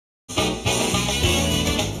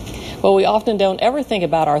Well, we often don't ever think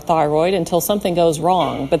about our thyroid until something goes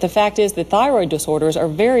wrong. But the fact is that thyroid disorders are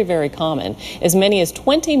very, very common. As many as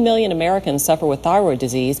 20 million Americans suffer with thyroid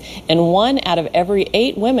disease, and 1 out of every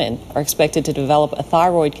 8 women are expected to develop a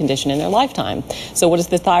thyroid condition in their lifetime. So what does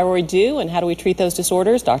the thyroid do, and how do we treat those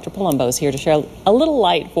disorders? Dr. POLOMBO is here to share a little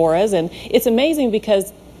light for us. And it's amazing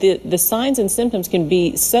because the signs and symptoms can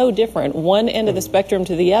be so different, one end of the spectrum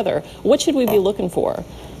to the other. What should we be looking for?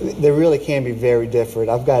 They really can be very different.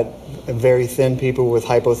 I've got very thin people with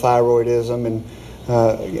hypothyroidism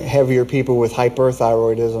and heavier people with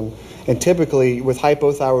hyperthyroidism. And typically with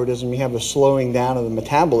hypothyroidism, you have a slowing down of the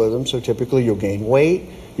metabolism, so typically you'll gain weight,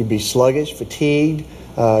 you'll be sluggish, fatigued,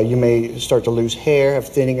 you may start to lose hair, have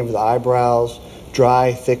thinning of the eyebrows,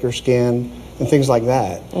 dry, thicker skin, and things like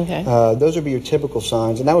that. Okay. Those would be your typical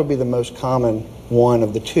signs, and that would be the most common one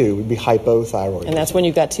of the two, would be hypothyroidism. And that's when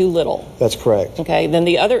you've got too little. That's correct. Okay, then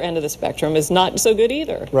the other end of the spectrum is not so good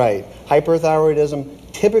either. Right.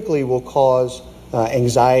 Hyperthyroidism typically will cause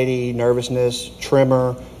anxiety, nervousness,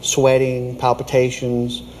 tremor, sweating,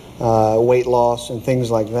 palpitations, weight loss, and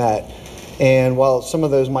things like that. And while some of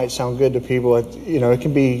those might sound good to people, it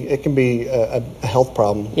can be a health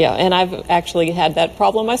problem. Yeah, and I've actually had that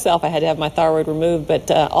problem myself. I had to have my thyroid removed, but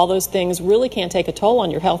all those things really can take a toll on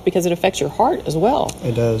your health because it affects your heart as well.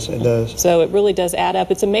 It does, it does. So it really does add up.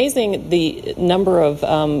 It's amazing the number of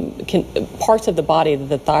parts of the body that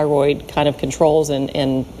the thyroid kind of controls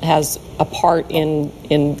and has a part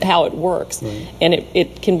in how it works. Right. And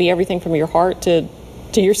it can be everything from your heart to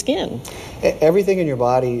your skin. Everything in your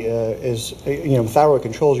body is, thyroid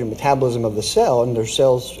controls your metabolism of the cell, and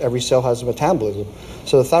every cell has a metabolism.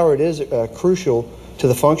 So the thyroid is crucial to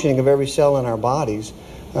the functioning of every cell in our bodies,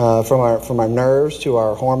 from our nerves to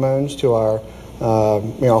our hormones to our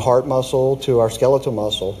heart muscle to our skeletal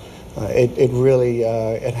muscle. It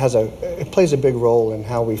plays a big role in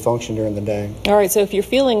how we function during the day. All right, so if you're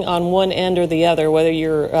feeling on one end or the other, whether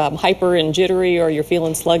you're hyper and jittery or you're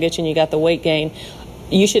feeling sluggish and you got the weight gain,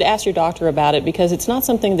 you should ask your doctor about it because it's not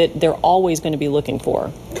something that they're always going to be looking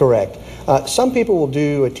for. Correct. Some people will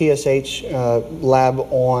do a TSH lab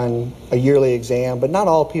on a yearly exam, but not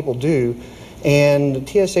all people do. And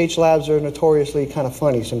TSH labs are notoriously kind of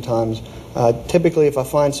funny sometimes. Typically, if I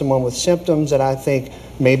find someone with symptoms that I think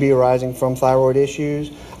may be arising from thyroid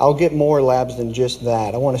issues, I'll get more labs than just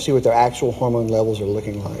that. I want to see what their actual hormone levels are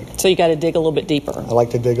looking like. So you got to dig a little bit deeper. I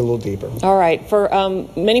like to dig a little deeper. All right. For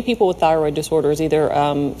many people with thyroid disorders, either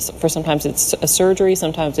for sometimes it's a surgery,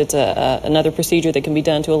 sometimes it's another procedure that can be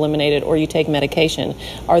done to eliminate it, or you take medication.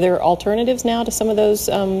 Are there alternatives now to some of those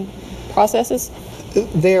processes?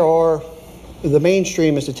 There are. The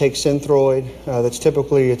mainstream is to take Synthroid.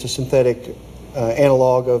 It's a synthetic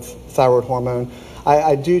analog of thyroid hormone.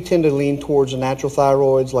 I do tend to lean towards the natural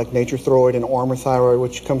thyroids like Nature Thyroid and Armor Thyroid,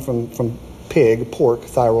 which come from pork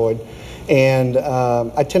thyroid. And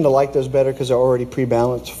I tend to like those better because they're already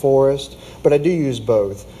pre-balanced for us, but I do use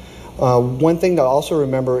both. One thing to also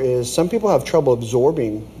remember is some people have trouble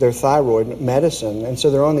absorbing their thyroid medicine, and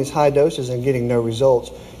so they're on these high doses and getting no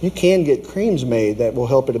results. You can get creams made that will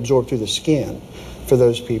help it absorb through the skin for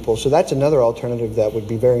those people. So that's another alternative that would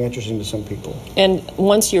be very interesting to some people. And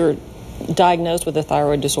once you're diagnosed with a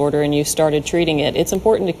thyroid disorder and you started treating it, it's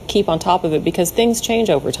important to keep on top of it because things change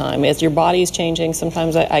over time. As your body is changing,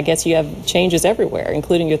 sometimes I guess you have changes everywhere,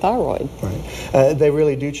 including your thyroid. Right. They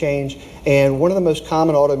really do change. And one of the most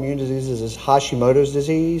common autoimmune diseases is Hashimoto's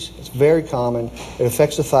disease. It's very common. It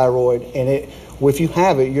affects the thyroid, and if you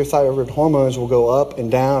have it, your thyroid hormones will go up and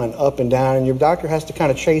down and up and down, and your doctor has to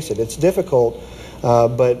kind of chase it. It's difficult,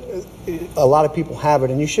 but a lot of people have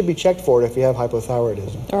it, and you should be checked for it if you have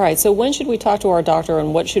hypothyroidism. All right, so when should we talk to our doctor,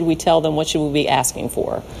 and what should we tell them? What should we be asking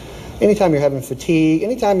for? Anytime you're having fatigue,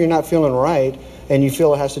 anytime you're not feeling right, and you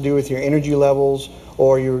feel it has to do with your energy levels,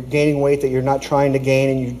 or you're gaining weight that you're not trying to gain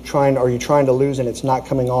and you're trying to lose and it's not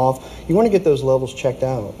coming off, you want to get those levels checked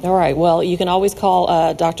out. All right. Well, you can always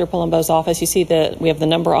call Dr. POLOMBO's office. You see we have the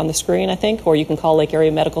number on the screen, I think, or you can call Lake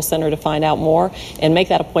Area Medical Center to find out more and make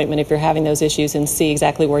that appointment if you're having those issues and see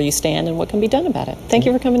exactly where you stand and what can be done about it. Thank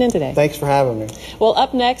you for coming in today. Thanks for having me. Well,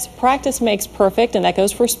 up next, practice makes perfect, and that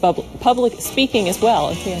goes for public speaking as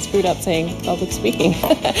well. See, I screwed up saying public speaking.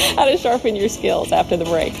 How to sharpen your skills after the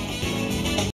break.